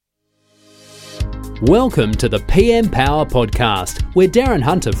Welcome to the PM Power Podcast, where Darren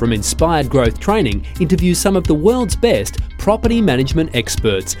Hunter from Inspired Growth Training interviews some of the world's best property management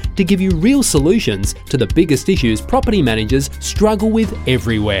experts to give you real solutions to the biggest issues property managers struggle with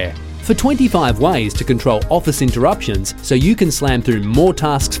everywhere. For 25 ways to control office interruptions so you can slam through more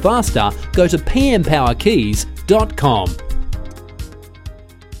tasks faster, go to pmpowerkeys.com.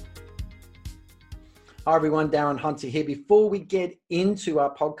 Hi everyone, Darren Hunter here. Before we get into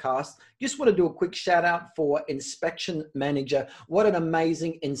our podcast, just want to do a quick shout out for Inspection Manager. What an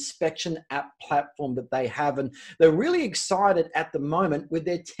amazing inspection app platform that they have. And they're really excited at the moment with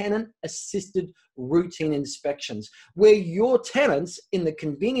their tenant assisted routine inspections, where your tenants, in the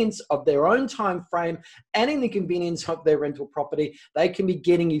convenience of their own time frame and in the convenience of their rental property, they can be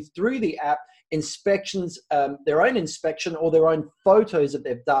getting you through the app inspections, their own inspection or their own photos that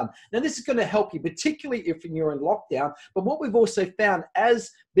they've done. Now, this is going to help you, particularly if you're in lockdown. But what we've also found as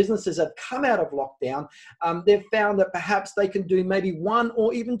businesses have come out of lockdown, they've found that perhaps they can do maybe one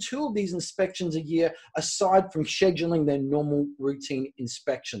or even two of these inspections a year, aside from scheduling their normal routine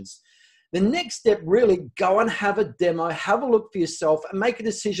inspections. The next step, really go and have a demo, have a look for yourself and make a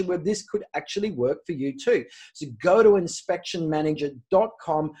decision where this could actually work for you too. So go to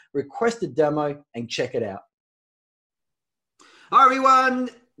inspectionmanager.com, request a demo and check it out. Hi everyone,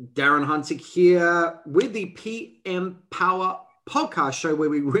 Darren Hunter here with the PM Power Podcast show, where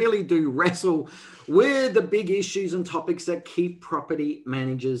we really do wrestle with the big issues and topics that keep property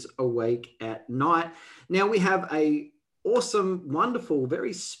managers awake at night. Now we have a awesome, wonderful,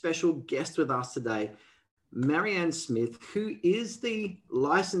 very special guest with us today, Marianne Smith, who is the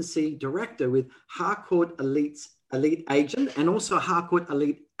licensee director with Harcourt Elite Agent and also Harcourt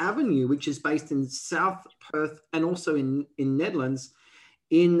Elite Avenue, which is based in South Perth and also in Netherlands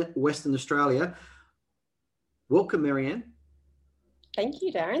in Western Australia. Welcome, Marianne. Thank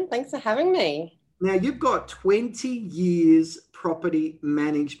you, Darren. Thanks for having me. Now, you've got 20 years property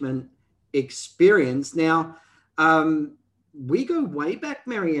management experience. Now, we go way back,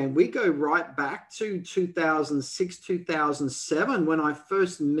 Marianne. We go right back to 2006, 2007, when I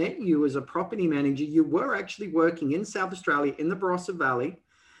first met you as a property manager. You were actually working in South Australia, in the Barossa Valley,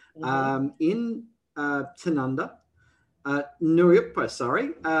 in Tanunda, Nuriootpa,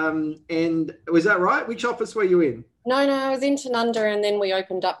 sorry. And was that right? Which office were you in? No, I was in Tanunda, and then we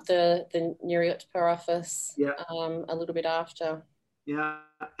opened up the Nuriootpa office a little bit after. Yeah.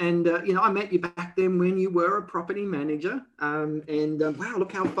 And, I met you back then when you were a property manager. Wow,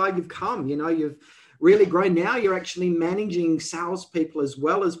 look how far you've come. You've really grown. Now you're actually managing salespeople as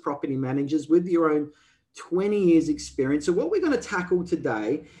well as property managers with your own 20 years experience. So what we're going to tackle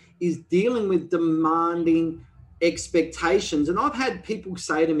today is dealing with demanding expectations. And I've had people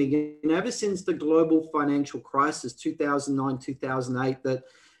say to me, ever since the global financial crisis, 2009, 2008, that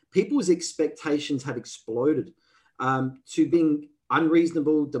people's expectations have exploded to being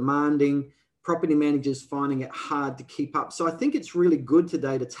unreasonable, demanding, property managers finding it hard to keep up. So I think it's really good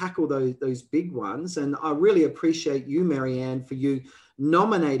today to tackle those big ones. And I really appreciate you, Marianne, for you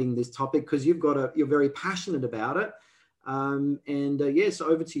nominating this topic, because you're very passionate about it. So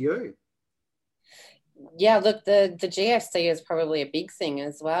over to you. Yeah, look, the GFC is probably a big thing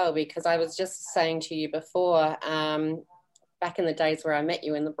as well, because I was just saying to you before, back in the days where I met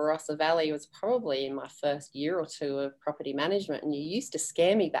you in the Barossa Valley, it was probably in my first year or two of property management, and you used to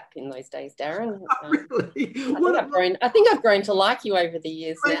scare me back in those days, Darren. Really? I think I've grown to like you over the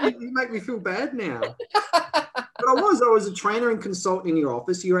years now. You make me feel bad now. But I was a trainer and consultant in your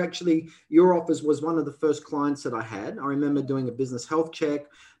office. Your office was one of the first clients that I had. I remember doing a business health check.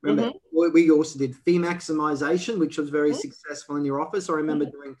 We also did fee maximization, which was very successful in your office. I remember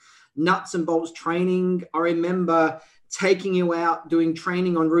doing nuts and bolts training. I remember taking you out, doing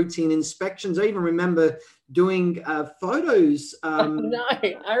training on routine inspections. I even remember doing photos. No,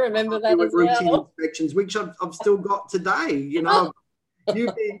 I remember that as routine well. Inspections, which I've still got today.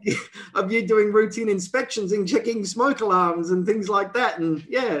 Of you doing routine inspections and checking smoke alarms and things like that. And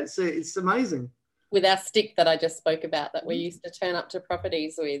yeah, it's amazing. With our stick that I just spoke about, that we used to turn up to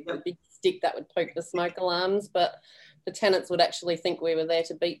properties with, a big stick that would poke the smoke alarms, but the tenants would actually think we were there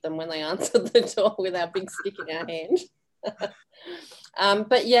to beat them when they answered the door with our big stick in our hand.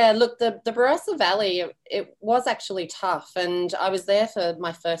 But yeah, look, the Barossa Valley, it was actually tough, and I was there for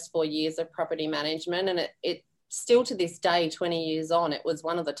my first 4 years of property management, and it still to this day, 20 years on, it was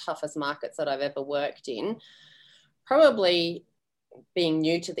one of the toughest markets that I've ever worked in. Probably being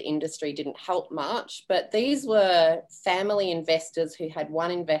new to the industry didn't help much, but these were family investors who had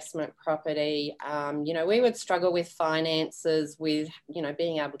one investment property. We would struggle with finances, with,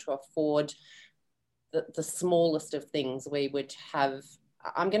 being able to afford the smallest of things. We would have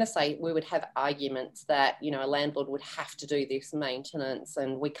I'm going to say we would have arguments that, you know, a landlord would have to do this maintenance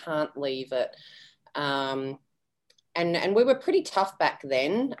and we can't leave it. And we were pretty tough back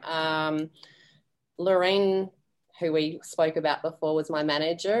then. Lorraine, who we spoke about before, was my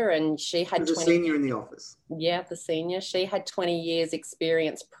manager, and she had the senior in the office. Yeah, the senior. She had 20 years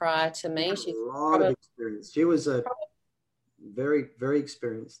experience prior to me. She's a lot of experience. She was very, very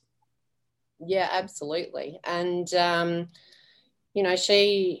experienced. Yeah, absolutely. And, you know,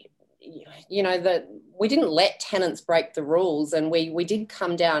 she, you know, that we didn't let tenants break the rules, and we did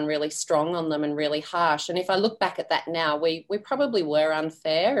come down really strong on them and really harsh. And if I look back at that now, we probably were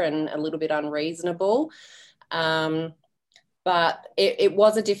unfair and a little bit unreasonable. But it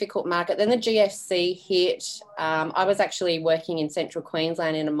was a difficult market. Then the GFC hit. I was actually working in central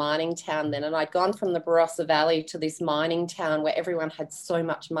Queensland in a mining town then, and I'd gone from the Barossa Valley to this mining town where everyone had so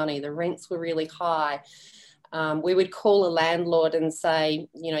much money. The rents were really high. We would call a landlord and say,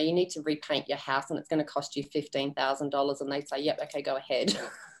 you know, you need to repaint your house and it's going to cost you $15,000. And they'd say, yep, okay, go ahead.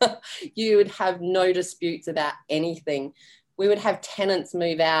 You would have no disputes about anything. We would have tenants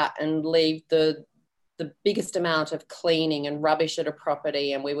move out and leave the biggest amount of cleaning and rubbish at a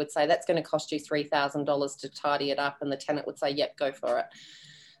property, and we would say that's going to cost you $3,000 to tidy it up, and the tenant would say, yep, go for it.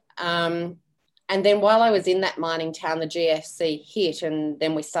 And then while I was in that mining town, the GFC hit, and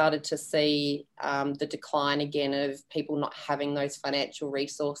then we started to see the decline again of people not having those financial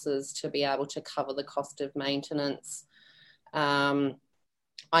resources to be able to cover the cost of maintenance. I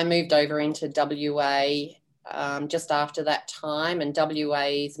moved over into WA just after that time, and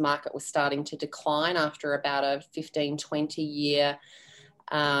WA's market was starting to decline after about a 15-20 year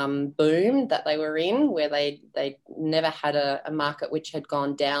boom that they were in, where they never had a market which had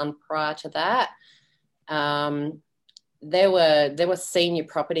gone down prior to that. There were senior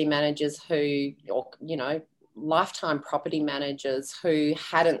property managers who, or, you know, lifetime property managers who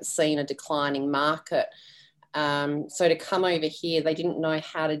hadn't seen a declining market. So to come over here, they didn't know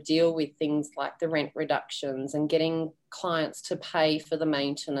how to deal with things like the rent reductions and getting clients to pay for the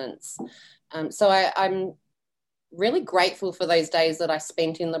maintenance. So I'm really grateful for those days that I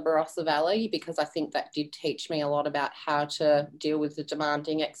spent in the Barossa Valley, because I think that did teach me a lot about how to deal with the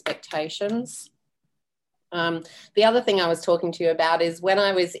demanding expectations. The other thing I was talking to you about is when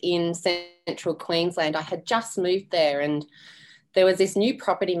I was in central Queensland, I had just moved there, and there was this new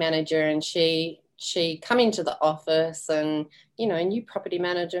property manager, and she come into the office, and, you know, new property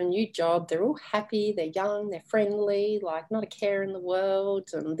manager, new job, they're all happy, they're young, they're friendly, like not a care in the world,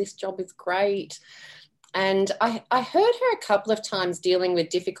 and this job is great. And I heard her a couple of times dealing with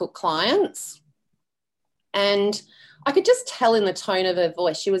difficult clients, and I could just tell in the tone of her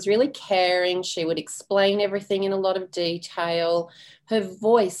voice, she was really caring. She would explain everything in a lot of detail. Her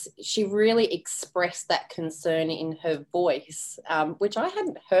voice, she really expressed that concern in her voice, which I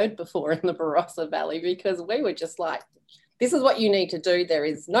hadn't heard before in the Barossa Valley, because we were just like, this is what you need to do. There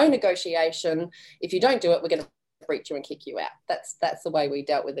is no negotiation. If you don't do it, we're going to breach you and kick you out. That's the way we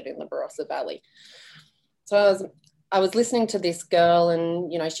dealt with it in the Barossa Valley. So I was listening to this girl, and,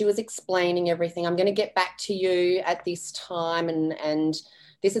 you know, she was explaining everything. I'm going to get back to you at this time, and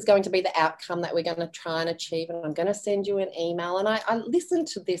this is going to be the outcome that we're going to try and achieve, and I'm going to send you an email. And I listened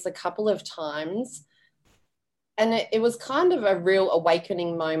to this a couple of times, and it was kind of a real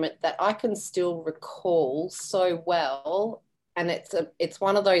awakening moment that I can still recall so well. And it's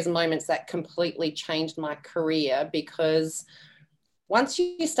one of those moments that completely changed my career, because once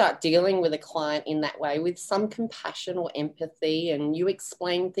you start dealing with a client in that way, with some compassion or empathy, and you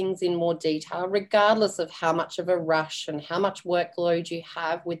explain things in more detail, regardless of how much of a rush and how much workload you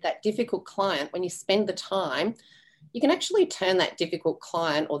have with that difficult client, when you spend the time, you can actually turn that difficult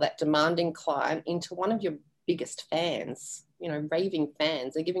client or that demanding client into one of your biggest fans, you know, raving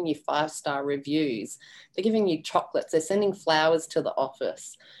fans. They're giving you 5-star reviews. They're giving you chocolates. They're sending flowers to the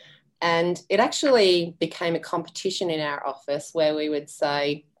office. And it actually became a competition in our office where we would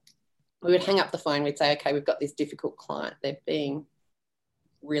hang up the phone, we'd say, okay, we've got this difficult client. They're being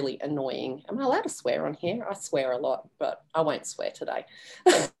really annoying. Am I allowed to swear on here? I swear a lot, but I won't swear today.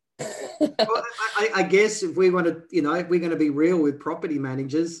 Well, I guess if we want to, you know, if we're going to be real with property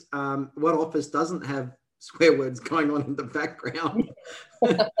managers, what office doesn't have swear words going on in the background?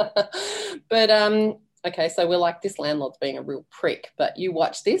 But, okay, so we're like, this landlord's being a real prick, but you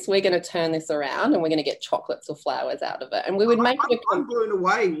watch this, we're going to turn this around and we're going to get chocolates or flowers out of it. And we would make it. I'm blown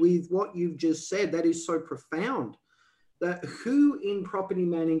away with what you've just said. That is so profound. That who in property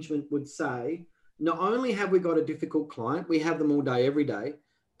management would say, not only have we got a difficult client, we have them all day, every day,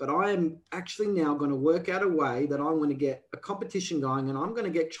 but I am actually now going to work out a way that I'm going to get a competition going, and I'm going to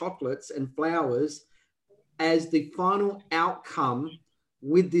get chocolates and flowers as the final outcome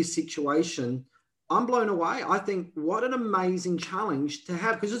with this situation, I'm blown away. I think what an amazing challenge to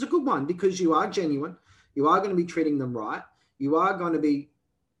have, because it's a good one, because you are genuine. You are going to be treating them right. You are going to be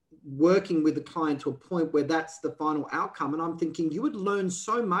working with the client to a point where that's the final outcome. And I'm thinking you would learn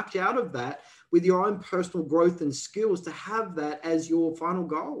so much out of that with your own personal growth and skills to have that as your final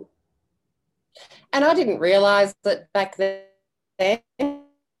goal. And I didn't realize that back then.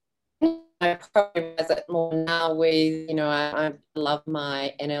 I probably realize it more now with, I love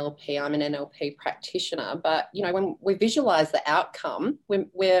my NLP. I'm an NLP practitioner, but, when we visualize the outcome,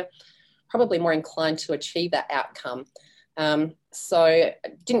 we're probably more inclined to achieve that outcome. So I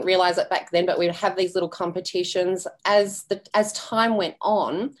didn't realize it back then, but we would have these little competitions. As time went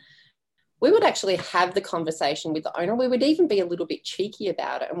on, we would actually have the conversation with the owner. We would even be a little bit cheeky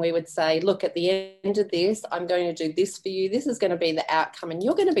about it. And we would say, look, at the end of this, I'm going to do this for you. This is going to be the outcome. And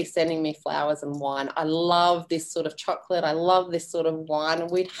you're going to be sending me flowers and wine. I love this sort of chocolate. I love this sort of wine.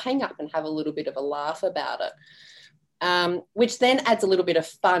 And we'd hang up and have a little bit of a laugh about it, which then adds a little bit of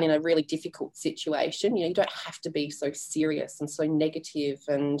fun in a really difficult situation. You don't have to be so serious and so negative,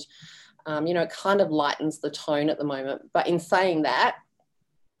 and, it kind of lightens the tone at the moment. But in saying that,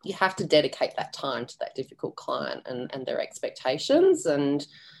 you have to dedicate that time to that difficult client and their expectations. And,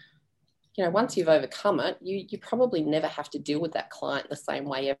 once you've overcome it, you probably never have to deal with that client the same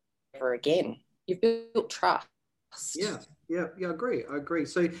way ever again. You've built trust. Yeah, I agree.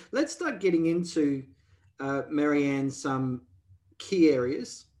 So let's start getting into, Marianne, some key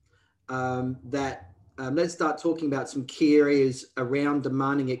areas let's start talking about some key areas around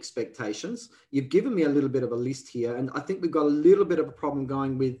demanding expectations. You've given me a little bit of a list here, and I think we've got a little bit of a problem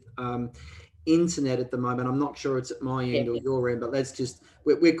going with internet at the moment. I'm not sure it's at my end or your end, but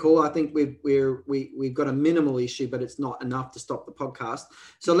we're cool. I think we've got a minimal issue, but it's not enough to stop the podcast.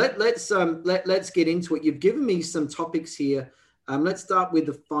 So let's get into it. You've given me some topics here. Let's start with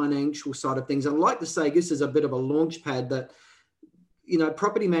the financial side of things. I'd like to say this is a bit of a launch pad that,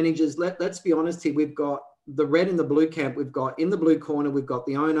 property managers, let's be honest here, we've got the red and the blue camp. We've got in the blue corner, we've got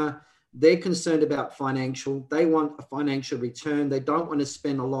the owner. They're concerned about financial. They want a financial return. They don't want to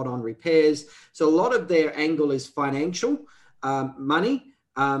spend a lot on repairs. So a lot of their angle is financial, money.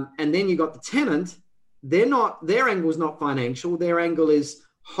 And then you got the tenant. Their angle is not financial. Their angle is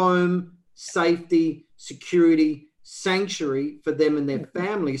home, safety, security, sanctuary for them and their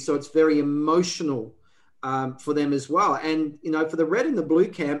family. So it's very emotional for them as well. And, for the red and the blue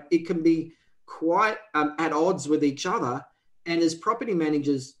camp, it can be quite at odds with each other. And as property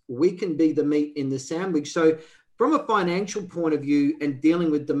managers, we can be the meat in the sandwich. So from a financial point of view and dealing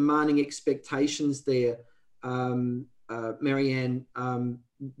with demanding expectations there, Marianne,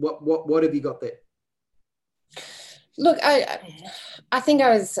 what have you got there? Look, I think I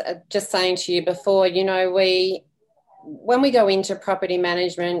was just saying to you before, when we go into property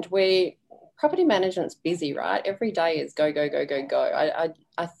management, property management's busy, right? Every day is go, go, go, go, go.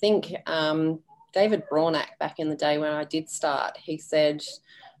 I think David Braunack, back in the day when I did start, he said,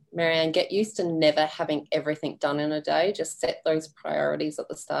 Marianne, get used to never having everything done in a day. Just set those priorities at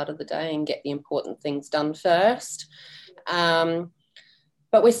the start of the day and get the important things done first. But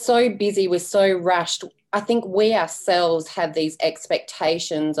we're so busy, we're so rushed. I think we ourselves have these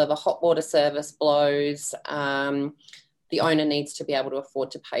expectations of a hot water service blows. The owner needs to be able to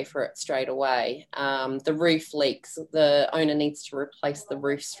afford to pay for it straight away. The roof leaks, the owner needs to replace the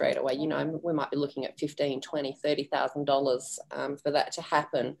roof straight away. We might be looking at $15,000, $20,000, $30,000 for that to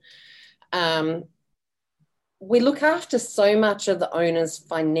happen. We look after so much of the owner's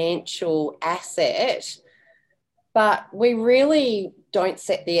financial asset, but we really don't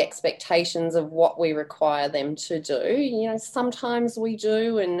set the expectations of what we require them to do. Sometimes we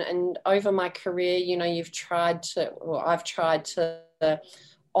do. And over my career, I've tried to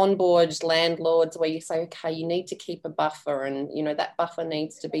onboard landlords where you say, okay, you need to keep a buffer, and, that buffer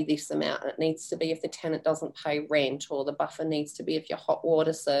needs to be this amount. And it needs to be if the tenant doesn't pay rent, or the buffer needs to be if your hot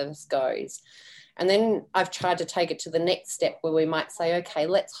water service goes. And then I've tried to take it to the next step where we might say, okay,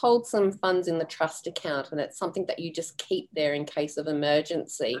 let's hold some funds in the trust account, and it's something that you just keep there in case of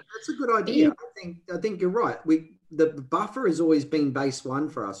emergency. That's a good idea. I think you're right. The buffer has always been base one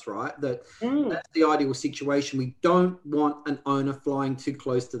for us, right? That's the ideal situation. We don't want an owner flying too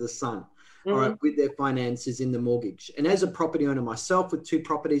close to the sun, all right, with their finances in the mortgage. And as a property owner myself with 2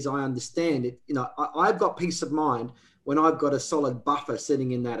 properties, I understand it. I've got peace of mind when I've got a solid buffer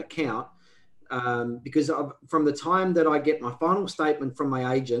sitting in that account. Because from the time that I get my final statement from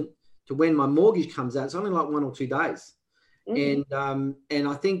my agent to when my mortgage comes out, it's only like 1 or 2 days. And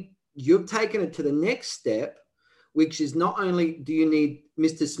I think you've taken it to the next step, which is not only do you need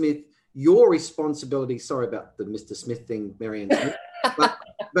Mr. Smith, your responsibility, sorry about the Mr. Smith thing, Marianne Smith, but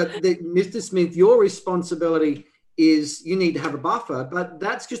Mr. Smith, your responsibility is you need to have a buffer, but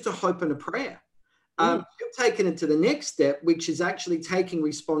that's just a hope and a prayer. You're taking it to the next step, which is actually taking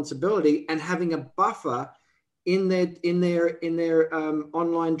responsibility and having a buffer in their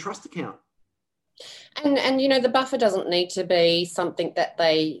online trust account. And the buffer doesn't need to be something that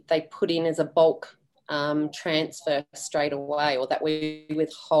they put in as a bulk transfer straight away, or that we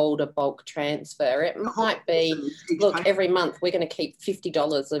withhold a bulk transfer. It might be, look, every month we're going to keep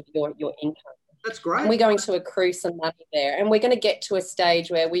 $50 of your income. That's great. And we're going to accrue some money there, and we're going to get to a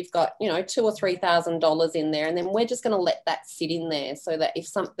stage where we've got $2,000 or $3,000 in there, and then we're just going to let that sit in there so that if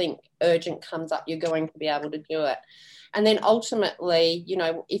something urgent comes up, you're going to be able to do it. And then ultimately,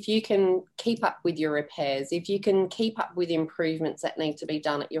 if you can keep up with your repairs, if you can keep up with improvements that need to be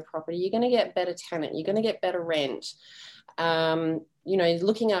done at your property, you're going to get better tenant, you're going to get better rent.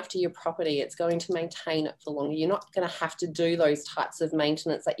 Looking after your property, it's going to maintain it for longer. You're not going to have to do those types of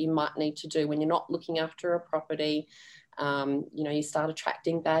maintenance that you might need to do when you're not looking after a property. You start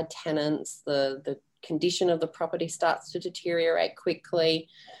attracting bad tenants, the condition of the property starts to deteriorate quickly.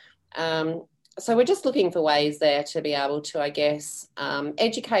 So we're just looking for ways there to be able to, I guess,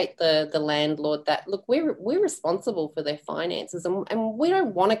 educate the landlord that, look, we're responsible for their finances, and we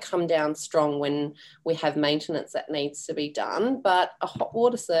don't want to come down strong when we have maintenance that needs to be done, but a hot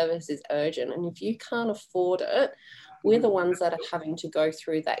water service is urgent, and if you can't afford it, we're the ones that are having to go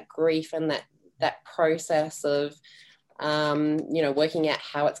through that grief and that process of working out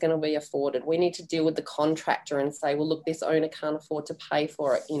how it's going to be afforded. We need to deal with the contractor and say, well, look, this owner can't afford to pay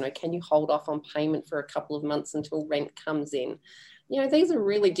for it. Can you hold off on payment for a couple of months until rent comes in? These are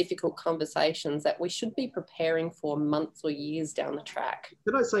really difficult conversations that we should be preparing for months or years down the track.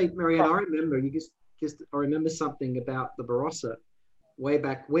 Could I say, Marianne, I remember I remember something about the Barossa way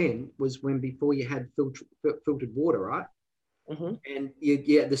back when before you had filtered water, right? Mm-hmm. And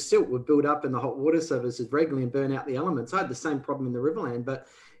the silt would build up in the hot water services regularly and burn out the elements. I had the same problem in the Riverland, but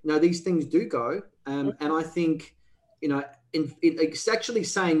these things do go. And I think it's actually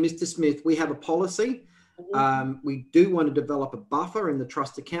saying, Mr. Smith, we have a policy. Mm-hmm. We do want to develop a buffer in the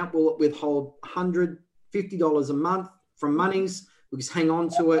trust account. We'll withhold $150 a month from monies. We just hang on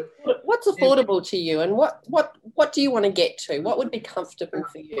to it. What's affordable to you, and what do you want to get to? What would be comfortable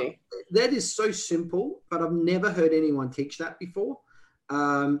for you? That is so simple, but I've never heard anyone teach that before.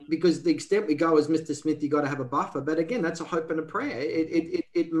 Because the extent we go as Mr. Smith, you got to have a buffer. But again, that's a hope and a prayer.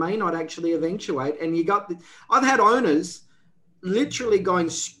 It may not actually eventuate. And I've had owners literally going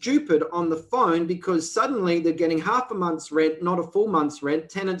stupid on the phone because suddenly they're getting half a month's rent, not a full month's rent.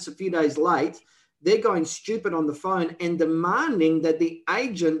 Tenants a few days late. They're going stupid on the phone and demanding that the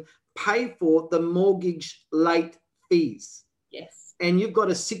agent pay for the mortgage late fees. Yes. And you've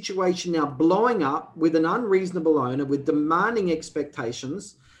got a situation now blowing up with an unreasonable owner with demanding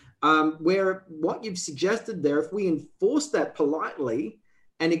expectations, where what you've suggested there, if we enforce that politely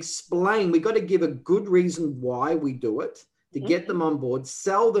and explain, we've got to give a good reason why we do it to get them on board,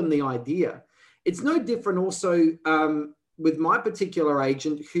 sell them the idea. It's no different also with my particular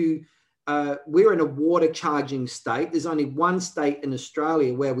agent who we're in a water charging state. There's only one state in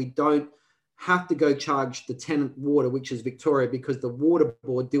Australia where we don't have to go charge the tenant water, which is Victoria, because the water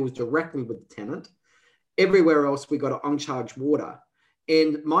board deals directly with the tenant. Everywhere else, we got to uncharge water.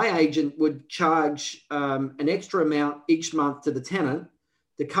 And my agent would charge an extra amount each month to the tenant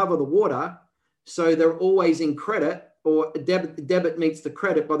to cover the water. So they're always in credit, or debit meets the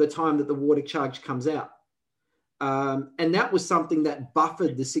credit by the time that the water charge comes out. And that was something that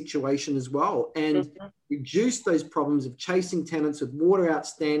buffered the situation as well and reduced those problems of chasing tenants with water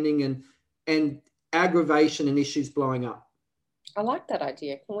outstanding and aggravation and issues blowing up. I like that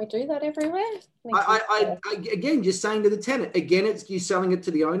idea. Can we do that everywhere? I again, just saying to the tenant, again, it's you selling it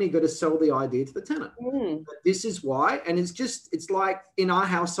to the owner, you've got to sell the idea to the tenant. But this is why, and it's like in our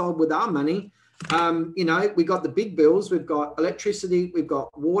household with our money, we got the big bills, we've got electricity, we've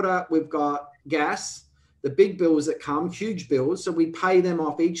got water, we've got gas, the big bills that come, huge bills. So we pay them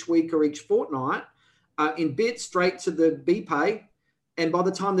off each week or each fortnight in bits straight to the BPay. And by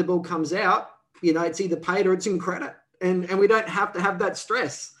the time the bill comes out, it's either paid or it's in credit. And we don't have to have that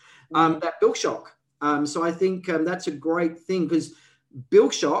stress, that bill shock. So I think that's a great thing because bill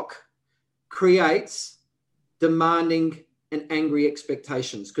shock creates demanding and angry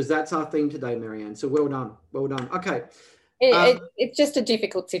expectations, because that's our theme today, Marianne. So well done. Well done. Okay. It's just a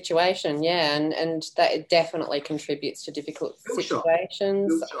difficult situation, yeah, and that it definitely contributes to difficult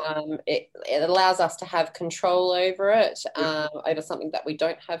situations. It allows us to have control over it, over something that we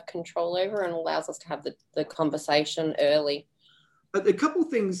don't have control over, and allows us to have the conversation early. A couple of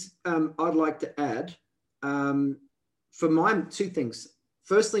things I'd like to add. for my two things.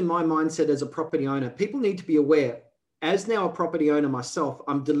 Firstly, my mindset as a property owner, people need to be aware. As now a property owner myself,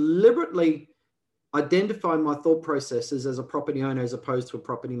 I'm deliberately identifying my thought processes as a property owner as opposed to a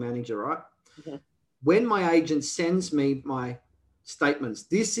property manager, right? Mm-hmm. When my agent sends me my statements,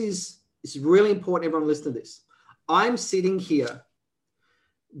 it's really important everyone listen to this. I'm sitting here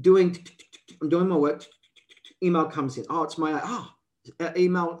I'm doing my work, email comes in. Oh, it's my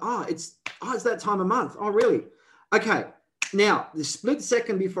email. It's that time of month. Oh, really? Okay. Now, the split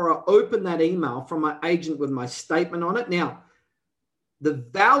second before I open that email from my agent with my statement on it. Now, the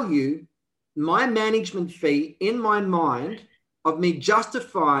value, my management fee in my mind of me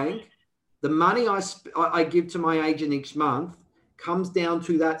justifying the money I give to my agent each month comes down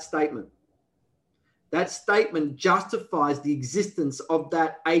to that statement. That statement justifies the existence of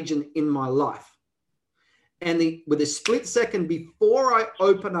that agent in my life. And with a split second before I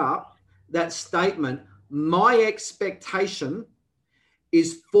open up that statement, my expectation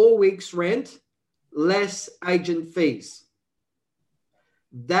is 4 weeks rent less agent fees.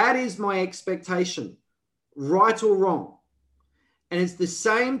 That is my expectation, right or wrong. And it's the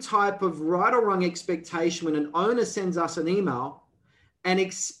same type of right or wrong expectation when an owner sends us an email and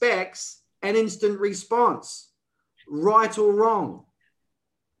expects an instant response, right or wrong.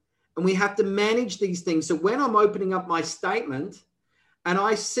 And we have to manage these things. So when I'm opening up my statement and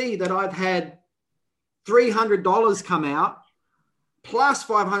I see that I've had $300 come out, plus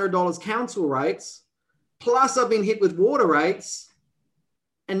 $500 council rates, plus I've been hit with water rates,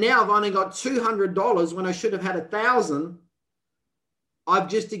 and now I've only got $200 when I should have had $1,000, I've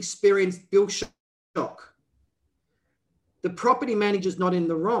just experienced bill shock. The property manager's not in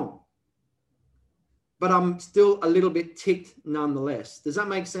the wrong, but I'm still a little bit ticked nonetheless. Does that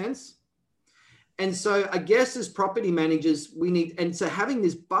make sense? And so I guess as property managers, so having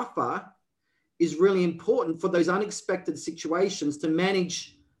this buffer is really important for those unexpected situations to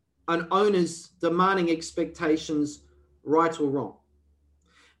manage an owner's demanding expectations, right or wrong.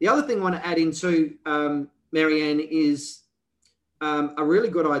 The other thing I want to add into, Marianne, is a really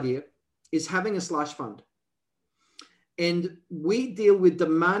good idea is having a slush fund. And we deal with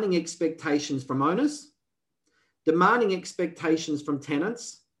demanding expectations from owners, demanding expectations from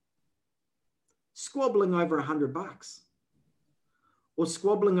tenants, squabbling over $100 or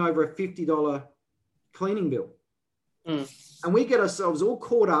squabbling over a $50 cleaning bill. And we get ourselves all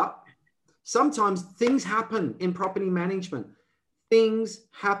caught up. Sometimes things happen in property management. Things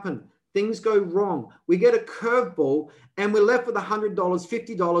happen. Things go wrong. We get a curveball and we're left with $100,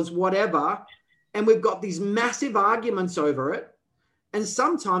 $50, whatever. And we've got these massive arguments over it. And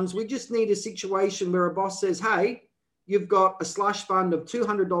sometimes we just need a situation where a boss says, hey, you've got a slush fund of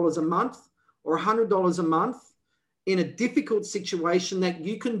 $200 a month or $100 a month in a difficult situation that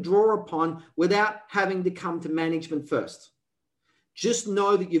you can draw upon without having to come to management first. Just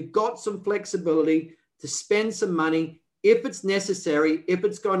know that you've got some flexibility to spend some money if it's necessary, if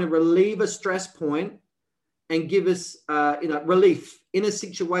it's going to relieve a stress point and give us relief in a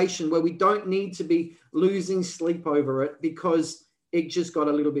situation where we don't need to be losing sleep over it because it just got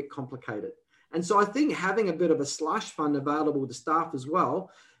a little bit complicated. And so I think having a bit of a slush fund available to staff as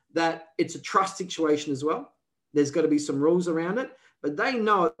well, that it's a trust situation as well. There's got to be some rules around it, but they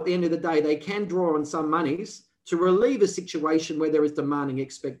know at the end of the day, they can draw on some monies to relieve a situation where there is demanding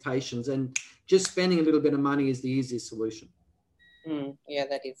expectations, and just spending a little bit of money is the easiest solution. Yeah,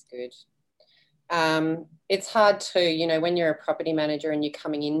 that is good. It's hard to, when you're a property manager and you're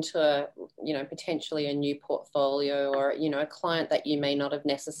coming into, potentially a new portfolio or, a client that you may not have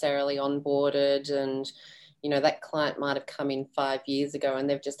necessarily onboarded, and, that client might have come in 5 years ago and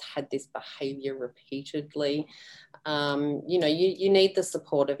they've just had this behaviour repeatedly. You need the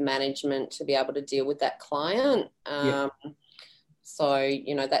support of management to be able to deal with that client. So,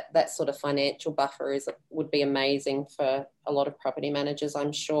 that sort of financial buffer would be amazing for a lot of property managers,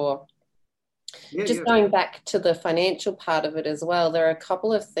 I'm sure. Going back to the financial part of it as well, there are a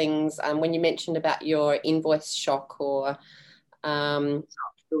couple of things when you mentioned about your invoice shock or bill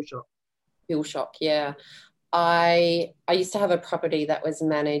shock. Yeah. I used to have a property that was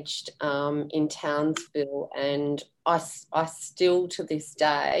managed in Townsville, and I still to this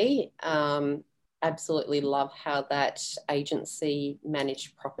day absolutely love how that agency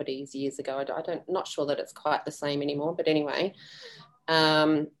managed properties years ago. Not sure that it's quite the same anymore, but anyway,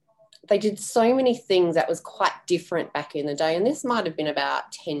 they did so many things that was quite different back in the day, and this might have been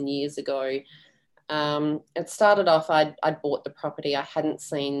about 10 years ago. It started off, I'd bought the property, I hadn't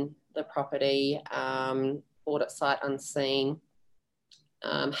seen the property, bought it sight unseen,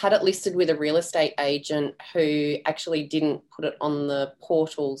 had it listed with a real estate agent who actually didn't put it on the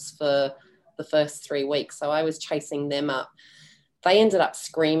portals for the first 3 weeks. So I was chasing them up. They ended up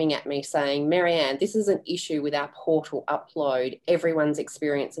screaming at me saying, Marianne, this is an issue with our portal upload. Everyone's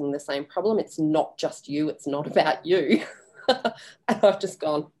experiencing the same problem. It's not just you. It's not about you. And I've just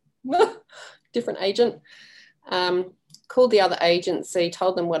gone, different agent. Called the other agency,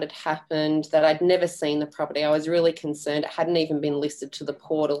 told them what had happened, that I'd never seen the property. I was really concerned. It hadn't even been listed to the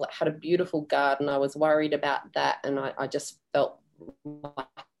portal. It had a beautiful garden. I was worried about that. And I just felt like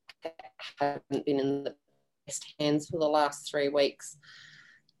it hadn't been in the best hands for the last 3 weeks.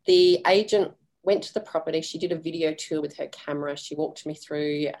 The agent went to the property. She did a video tour with her camera. She walked me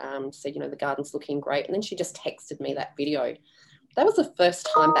through, said, the garden's looking great. And then she just texted me that video. That was the first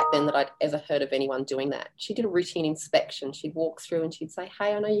time back then that I'd ever heard of anyone doing that. She did a routine inspection. She'd walk through and she'd say,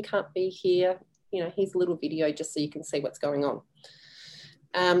 hey, I know you can't be here. Here's a little video just so you can see what's going on.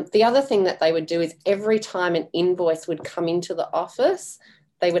 The other thing that they would do is every time an invoice would come into the office,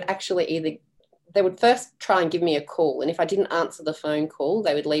 they would actually they would first try and give me a call. And if I didn't answer the phone call,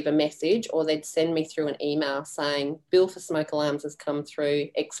 they would leave a message or they'd send me through an email saying, bill for smoke alarms has come through,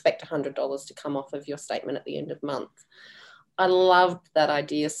 expect $100 to come off of your statement at the end of month. I loved that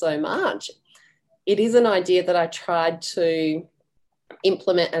idea so much. It is an idea that I tried to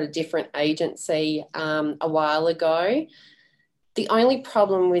implement at a different agency a while ago. The only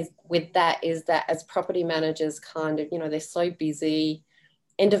problem with that is that as property managers they're so busy.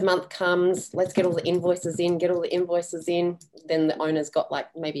 End of month comes, let's get all the invoices in, Then the owner's got like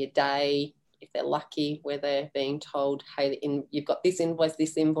maybe a day, if they're lucky, where they're being told, hey, you've got this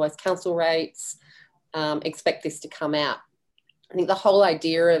invoice, council rates, expect this to come out. I think the whole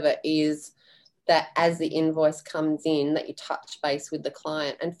idea of it is that as the invoice comes in, that you touch base with the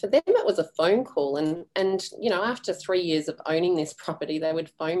client. And for them, it was a phone call. And after 3 years of owning this property, they would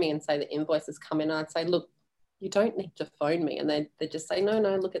phone me and say the invoice has come in. And I'd say, look, you don't need to phone me. And they'd just say, no,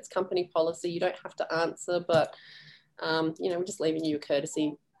 look, it's company policy. You don't have to answer, but, we're just leaving you a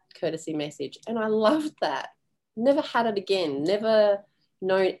courtesy message. And I loved that. Never had it again. Never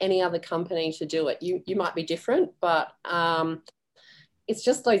known any other company to do it. You might be different, but it's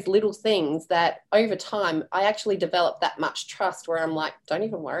just those little things that over time, I actually developed that much trust where I'm like, don't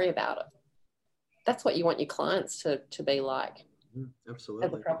even worry about it. That's what you want your clients to be like. Absolutely.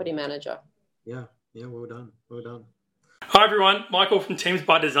 As a property manager. Yeah, well done. Hi everyone, Michael from Teams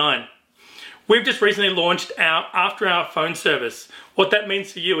by Design. We've just recently launched our after-hour phone service. What that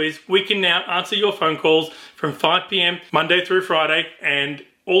means for you is we can now answer your phone calls from 5 p.m. Monday through Friday and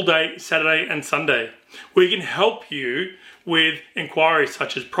all day Saturday and Sunday. We can help you with inquiries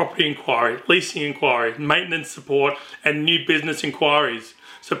such as property inquiry, leasing inquiry, maintenance support, and new business inquiries.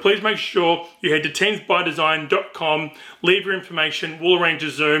 So please make sure you head to teamsbydesign.com, leave your information, we'll arrange a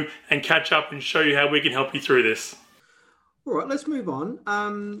Zoom and catch up and show you how we can help you through this. All right, let's move on.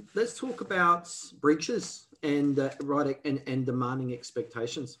 Let's talk about breaches and demanding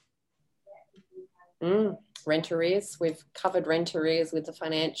expectations. Rent arrears. We've covered rent arrears with the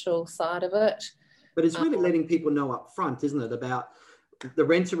financial side of it. But it's really letting people know up front, isn't it, about the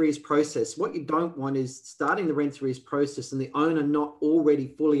rent arrears process. What you don't want is starting the rent arrears process and the owner not already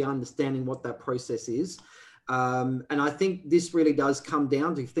fully understanding what that process is. And I think this really does come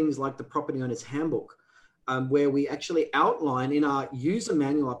down to things like the property owner's handbook, where we actually outline in our user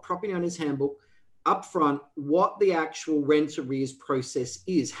manual, our property owner's handbook, upfront what the actual rent arrears process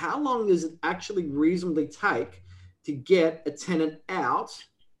is. How long does it actually reasonably take to get a tenant out?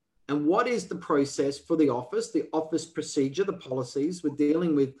 And what is the process for the office procedure, the policies we're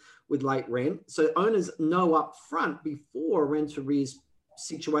dealing with late rent? So owners know up front before a rent arrears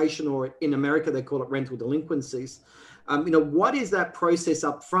situation, or in America, they call it rental delinquencies. What is that process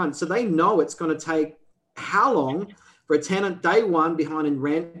up front? So they know it's going to take how long for a tenant day one behind in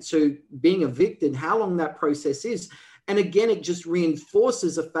rent to being evicted, how long that process is. And again, it just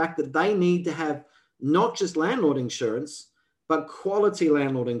reinforces the fact that they need to have not just landlord insurance, but quality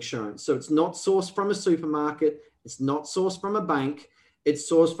landlord insurance. So it's not sourced from a supermarket. It's not sourced from a bank. It's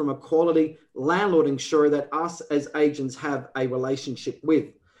sourced from a quality landlord insurer that us as agents have a relationship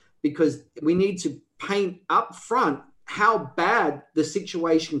with, because we need to paint up front how bad the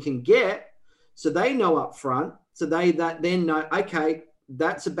situation can get, so they know up front, so they then know, okay,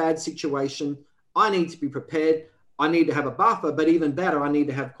 that's a bad situation. I need to be prepared. I need to have a buffer, but even better, I need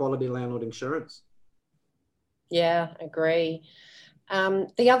to have quality landlord insurance. Yeah, agree.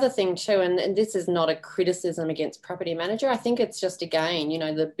 The other thing too, and this is not a criticism against property manager, I think it's just, again,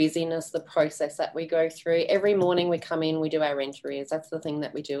 the busyness, the process that we go through. Every morning we come in, we do our rent arrears. That's the thing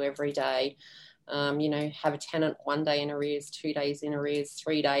that we do every day. Have a tenant 1 day in arrears, 2 days in arrears,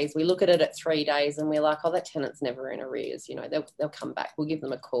 3 days. We look at it at 3 days and we're like, oh, that tenant's never in arrears. They'll come back. We'll give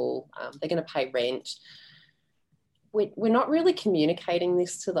them a call. They're going to pay rent. We're not really communicating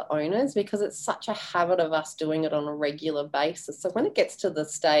this to the owners because it's such a habit of us doing it on a regular basis. So when it gets to the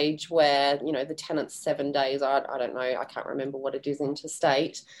stage where, the tenant's 7 days, I don't know, I can't remember what it is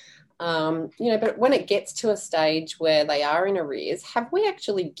interstate, but when it gets to a stage where they are in arrears, have we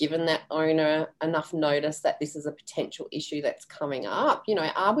actually given that owner enough notice that this is a potential issue that's coming up?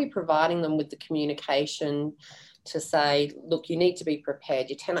 Are we providing them with the communication to say, look, you need to be prepared.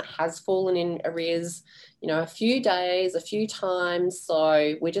 Your tenant has fallen in arrears, a few days, a few times.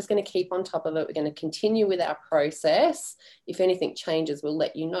 So we're just going to keep on top of it. We're going to continue with our process. If anything changes, we'll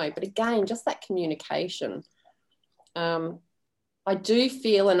let you know. But again, just that communication. I do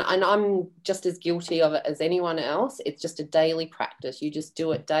feel, and I'm just as guilty of it as anyone else, it's just a daily practice. You just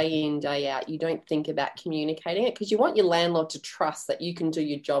do it day in, day out. You don't think about communicating it because you want your landlord to trust that you can do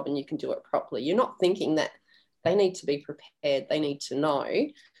your job and you can do it properly. You're not thinking that they need to be prepared. They need to know.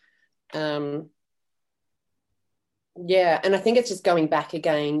 And I think it's just going back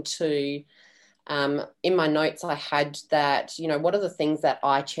again to, in my notes, I had that, what are the things that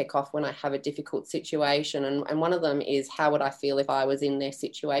I check off when I have a difficult situation? And one of them is, how would I feel if I was in their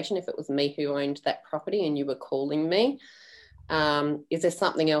situation, if it was me who owned that property and you were calling me? Is there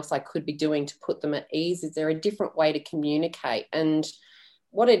something else I could be doing to put them at ease? Is there a different way to communicate? And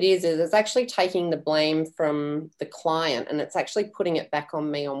what it is it's actually taking the blame from the client and it's actually putting it back on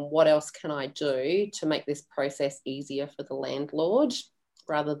me on what else can I do to make this process easier for the landlord,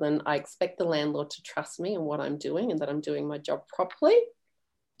 rather than I expect the landlord to trust me and what I'm doing and that I'm doing my job properly.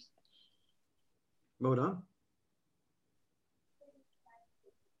 Well done.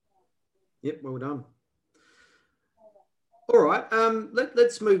 Yep, well done. All right,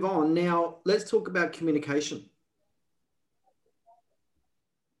 let's move on. Now, let's talk about communication.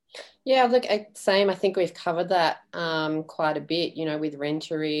 Yeah, look, same. I think we've covered that quite a bit, with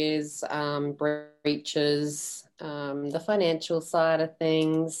rent arrears, breaches, the financial side of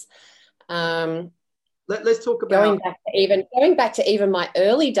things. Let's talk about going back to even my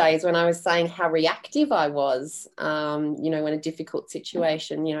early days when I was saying how reactive I was, in a difficult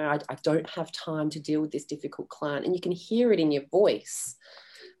situation. I don't have time to deal with this difficult client, and you can hear it in your voice.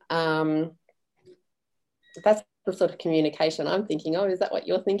 That's the sort of communication I'm thinking of. Is that what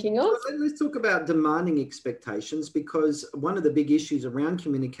you're thinking of? Let's talk about demanding expectations, because one of the big issues around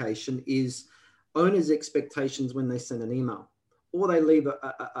communication is owners' expectations when they send an email or they leave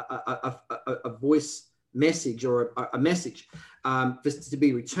a voice message or a message to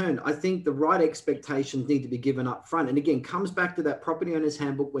be returned. I think the right expectations need to be given up front. And again, comes back to that property owner's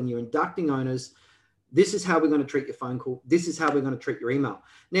handbook. When you're inducting owners, this is how we're going to treat your phone call. This is how we're going to treat your email.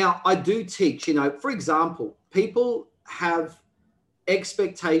 Now, I do teach, for example, people have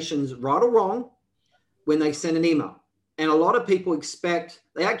expectations, right or wrong, when they send an email. And a lot of people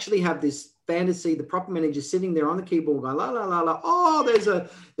they actually have this fantasy, the property manager sitting there on the keyboard going, la, la, la, la, oh, there's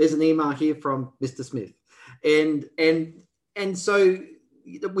an email here from Mr. Smith. And so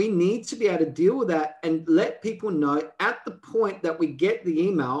we need to be able to deal with that and let people know at the point that we get the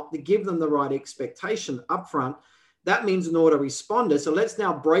email to give them the right expectation up front. That means an autoresponder. So let's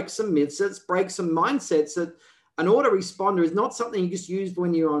now break some myths. Let's break some mindsets that an autoresponder is not something you just use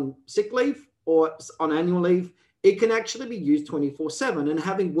when you're on sick leave or on annual leave. It can actually be used 24/7, and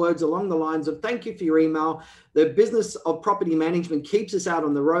having words along the lines of, thank you for your email. The business of property management keeps us out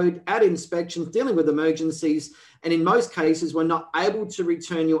on the road at inspections, dealing with emergencies. And in most cases, we're not able to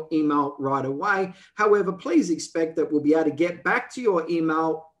return your email right away. However, please expect that we'll be able to get back to your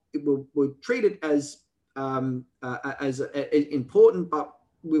email. We'll treat it as important, but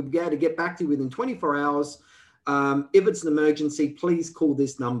we'll be able to get back to you within 24 hours. If it's an emergency, please call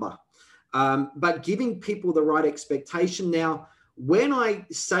this number. But giving people the right expectation. Now, when I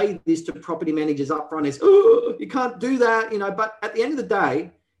say this to property managers up front is, oh, you can't do that, but at the end of the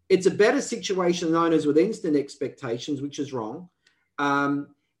day, it's a better situation than owners with instant expectations, which is wrong. And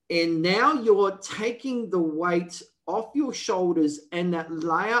now you're taking the weight off your shoulders and that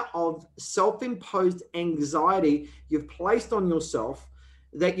layer of self-imposed anxiety you've placed on yourself,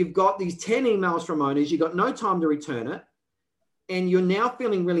 that you've got these 10 emails from owners, you've got no time to return it, and you're now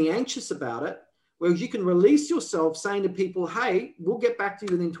feeling really anxious about it, whereas you can release yourself saying to people, hey, we'll get back to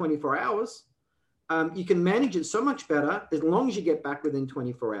you within 24 hours. You can manage it so much better as long as you get back within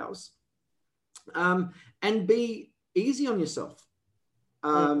 24 hours. And be easy on yourself.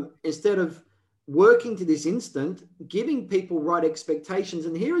 Instead of working to this instant, giving people right expectations.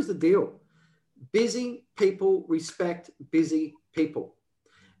 And here is the deal. Busy people respect busy people.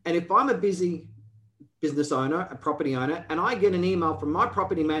 And if I'm a busy business owner, a property owner, and I get an email from my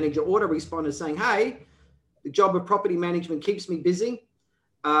property manager autoresponder saying, hey, the job of property management keeps me busy.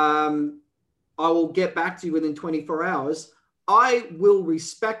 I will get back to you within 24 hours. I will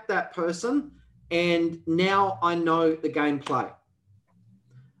respect that person, and now I know the gameplay.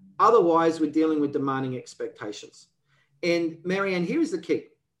 Otherwise, we're dealing with demanding expectations. And Marianne, here's the key.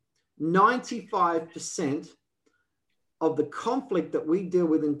 95% of the conflict that we deal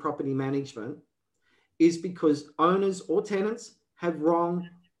with in property management is because owners or tenants have wrong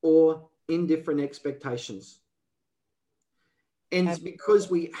or indifferent expectations. And it's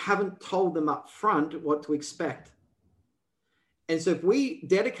because we haven't told them up front what to expect. And so if we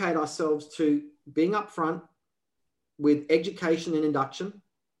dedicate ourselves to being upfront with education and induction,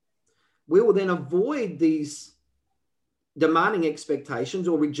 we will then avoid these demanding expectations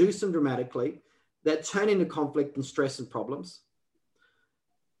or reduce them dramatically that turn into conflict and stress and problems.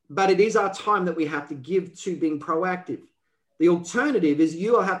 But it is our time that we have to give to being proactive. The alternative is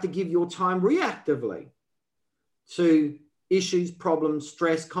you will have to give your time reactively to issues, problems,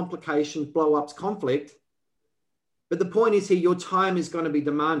 stress, complications, blow-ups, conflict. But the point is here, your time is going to be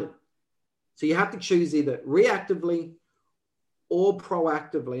demanded. So you have to choose either reactively or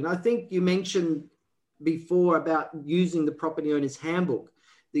proactively. And I think you mentioned before about using the property owner's handbook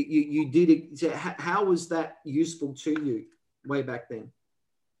that you did it. So how was that useful to you way back then?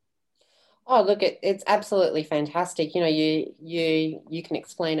 Oh, look, it's absolutely fantastic. You know, you can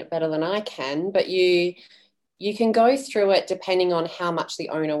explain it better than I can, but you can go through it depending on how much the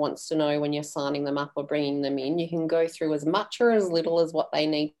owner wants to know when you're signing them up or bringing them in. You can go through as much or as little as what they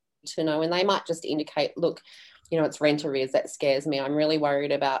need to know, and they might just indicate, look, you know, it's rent arrears that scares me. I'm really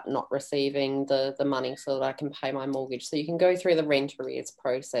worried about not receiving the money so that I can pay my mortgage. So you can go through the rent arrears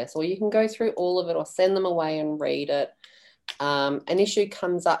process, or you can go through all of it or send them away and read it. An issue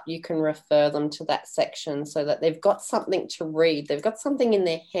comes up, you can refer them to that section so that they've got something to read. They've got something in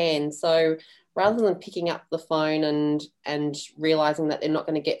their hand. So rather than picking up the phone and realizing that they're not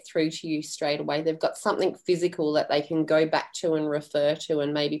going to get through to you straight away, they've got something physical that they can go back to and refer to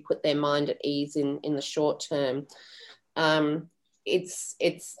and maybe put their mind at ease in the short term. I'm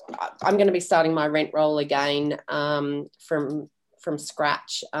going to be starting my rent roll again from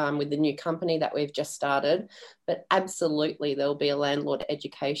scratch with the new company that we've just started. But absolutely, there'll be a landlord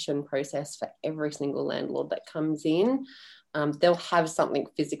education process for every single landlord that comes in. They'll have something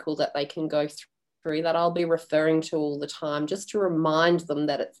physical that they can go through that I'll be referring to all the time, just to remind them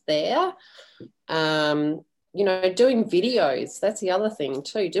that it's there. You know, doing videos, that's the other thing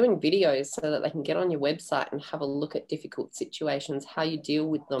too, doing videos so that they can get on your website and have a look at difficult situations, how you deal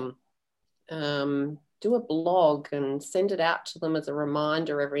with them. Do a blog and send it out to them as a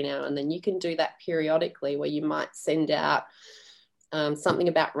reminder every now and then. You can do that periodically, where you might send out something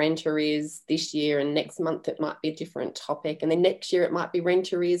about rent arrears this year, and next month it might be a different topic, and then next year it might be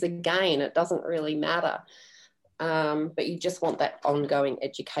rent arrears again. It doesn't really matter. But you just want that ongoing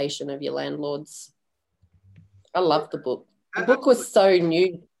education of your landlords. I love the book. The book was so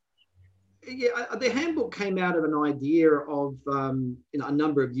new. Yeah, the handbook came out of an idea of a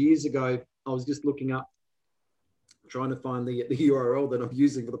number of years ago. I was just looking up, trying to find the URL that I'm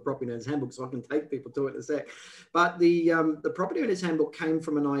using for the Property Owners Handbook so I can take people to it in a sec. But the Property Owners Handbook came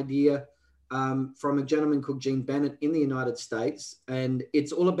from an idea from a gentleman called Gene Bennett in the United States. And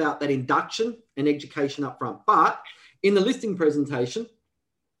it's all about that induction and education up front. But in the listing presentation,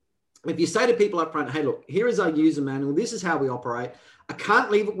 if you say to people up front, hey, look, here is our user manual. This is how we operate. I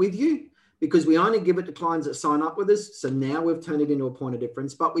can't leave it with you, because we only give it to clients that sign up with us. So now we've turned it into a point of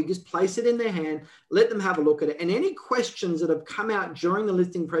difference, but we just place it in their hand, let them have a look at it. And any questions that have come out during the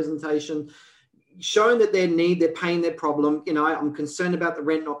listing presentation, showing that they're paying their problem. You know, I'm concerned about the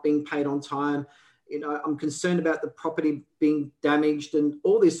rent not being paid on time. You know, I'm concerned about the property being damaged and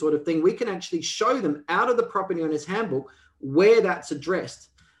all this sort of thing. We can actually show them out of the Property Owners Handbook where that's addressed.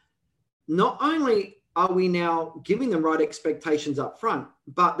 Not only are we now giving them right expectations up front,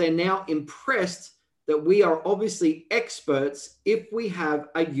 but they're now impressed that we are obviously experts if we have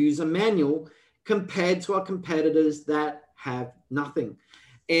a user manual compared to our competitors that have nothing.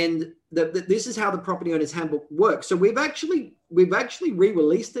 And this is how the Property Owners Handbook works. So we've actually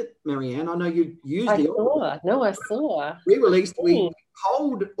re-released it, Marianne. I know you used it. I saw. Re-released. We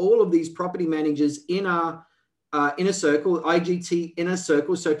polled all of these property managers in our inner circle, IGT inner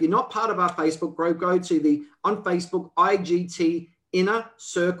circle. So if you're not part of our Facebook group, go to on Facebook, IGT inner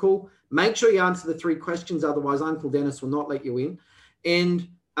circle. Make sure you answer the 3 questions. Otherwise, Uncle Dennis will not let you in. And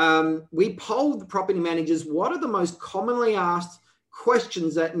we polled the property managers, what are the most commonly asked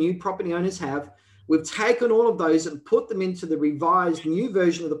questions that new property owners have We've taken all of those and put them into the revised new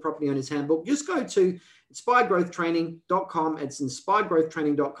version of the Property Owners Handbook. Just go to inspiredgrowthtraining.com. It's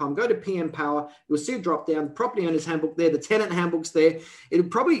inspiredgrowthtraining.com. Go to PM Power. You'll see a drop down, the Property Owners Handbook there, the Tenant Handbook's there. It'll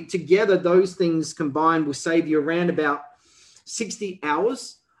probably together, those things combined will save you around about 60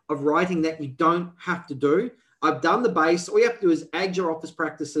 hours of writing that you don't have to do. I've done the base. All you have to do is add your office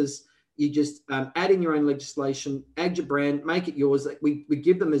practices. You just add in your own legislation, add your brand, make it yours. We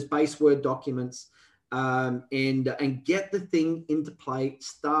give them as base Word documents and get the thing into play,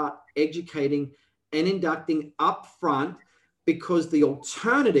 start educating and inducting up front, because the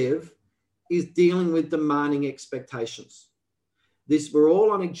alternative is dealing with demanding expectations. We're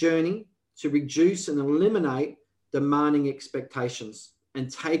all on a journey to reduce and eliminate demanding expectations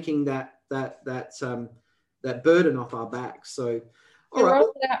and taking that burden off our backs. So, all right.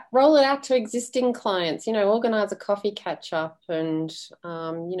 Roll it out to existing clients, organize a coffee catch up and,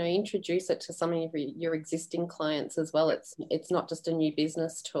 introduce it to some of your existing clients as well. It's not just a new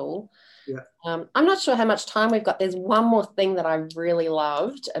business tool. Yeah. I'm not sure how much time we've got. There's one more thing that I really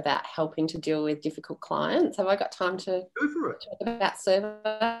loved about helping to deal with difficult clients. Have I got time to go for it? Talk about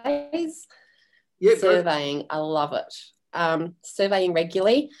surveys? Yeah, surveying. I love it. Surveying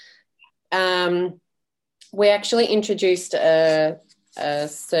regularly. We actually introduced a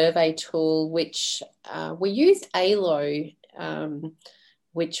survey tool which we used ALO,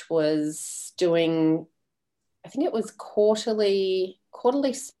 which was doing, I think it was quarterly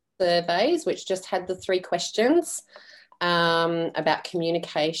surveys, which just had the 3 questions about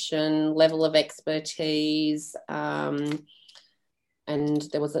communication, level of expertise, and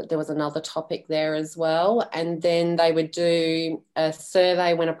there was another topic there as well. And then they would do a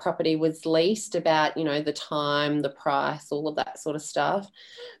survey when a property was leased about, the time, the price, all of that sort of stuff.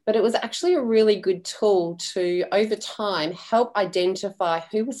 But it was actually a really good tool to, over time, help identify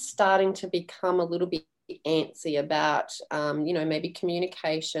who was starting to become a little bit antsy about, maybe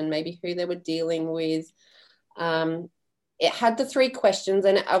communication, maybe who they were dealing with. It had the 3 questions,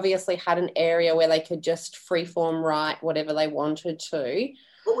 and it obviously had an area where they could just freeform write whatever they wanted to.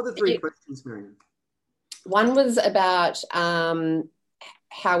 What were the 3 questions, Marianne? One was about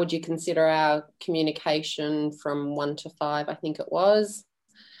how would you consider our communication from 1 to 5, I think it was.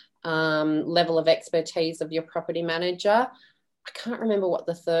 Level of expertise of your property manager. I can't remember what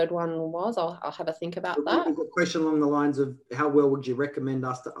the third one was. I'll have a think about that. A question along the lines of how well would you recommend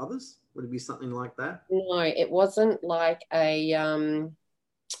us to others? Would it be something like that? No, it wasn't like a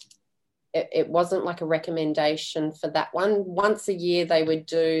it wasn't like a recommendation for that one. Once a year they would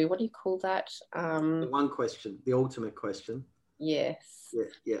do, what do you call that? The one question, the ultimate question. Yes.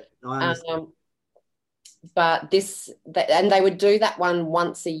 Yeah. I understand. But and they would do that one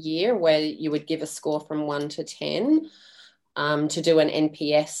once a year where you would give a score from 1 to 10 to do an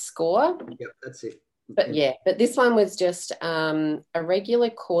NPS score. Yep, that's it. But this one was just a regular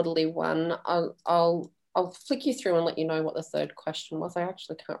quarterly one. I'll flick you through and let you know what the third question was. I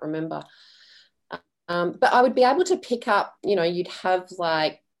actually can't remember. But I would be able to pick up, you'd have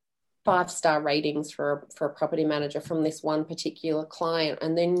like 5-star ratings for a property manager from this one particular client.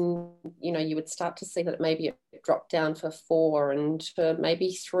 And then, you would start to see that maybe it dropped down for 4 and for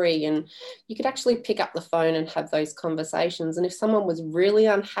maybe 3. And you could actually pick up the phone and have those conversations. And if someone was really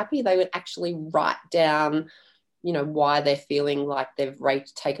unhappy, they would actually write down, why they're feeling like they've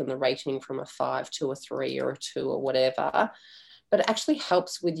taken the rating from a 5 to a 3 or a 2 or whatever. But it actually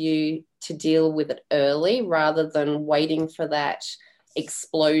helps with you to deal with it early rather than waiting for that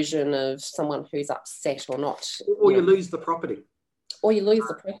explosion of someone who's upset or not. Or you lose the property. Or you lose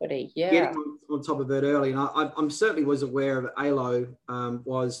the property, yeah. Getting on top of it early. And I certainly was aware of ALO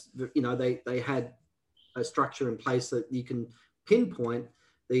they had a structure in place that you can pinpoint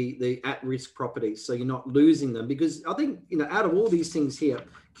the at-risk properties so you're not losing them. Because I think, out of all these things here,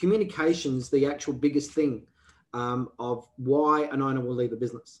 communication's the actual biggest thing of why an owner will leave a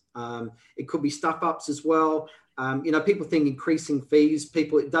business. It could be stuff-ups as well. People think increasing fees,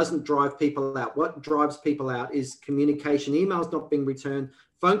 it doesn't drive people out. What drives people out is communication, emails not being returned,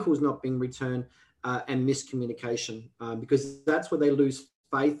 phone calls not being returned, and miscommunication, because that's where they lose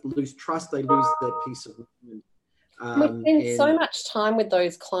faith, lose trust, they lose their peace of mind. We spend so much time with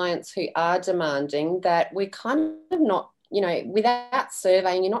those clients who are demanding that we're kind of not, without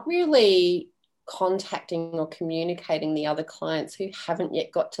surveying, you're not really contacting or communicating the other clients who haven't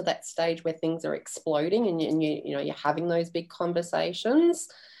yet got to that stage where things are exploding and you're having those big conversations.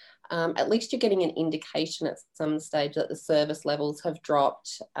 At least you're getting an indication at some stage that the service levels have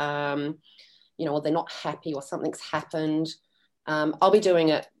dropped, or they're not happy or something's happened. I'll be doing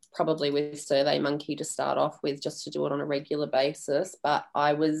it probably with SurveyMonkey to start off with, just to do it on a regular basis. But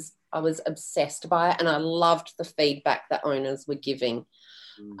I was I was obsessed by it, and I loved the feedback that owners were giving.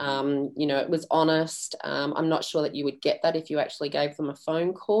 You know, it was honest. I'm not sure that you would get that if you actually gave them a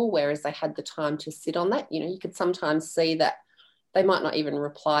phone call, whereas they had the time to sit on that. You know, you could sometimes see that they might not even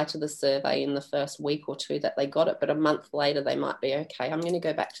reply to the survey in the first week or two that they got it, but a month later they might be, okay, I'm going to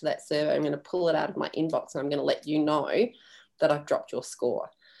go back to that survey, I'm going to pull it out of my inbox, and I'm going to let you know that I've dropped your score.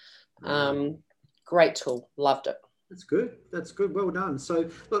 Great tool, loved it. That's good. That's good. Well done. So,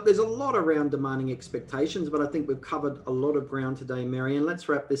 look, there's a lot around demanding expectations, but I think we've covered a lot of ground today, Marianne. Let's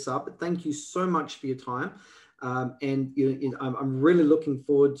wrap this up. Thank you so much for your time. And I'm really looking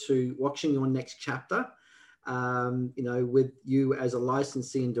forward to watching your next chapter, you know, with you as a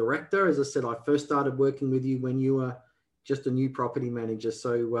licensee and director. As I said, I first started working with you when you were just a new property manager.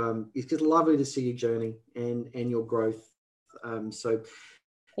 So it's just lovely to see your journey and your growth. So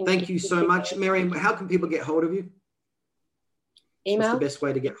thank you so much. Marianne, how can people get hold of you? Email. What's the best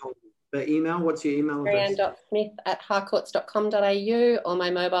way to get hold of you? The email? What's your email address? Marianne.smith@harcourts.com.au, or my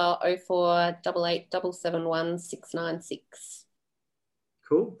mobile 0488 771 696.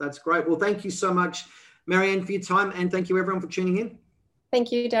 Cool. That's great. Well, thank you so much, Marianne, for your time, and thank you everyone for tuning in.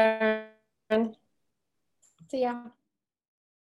 Thank you, Darren. See ya.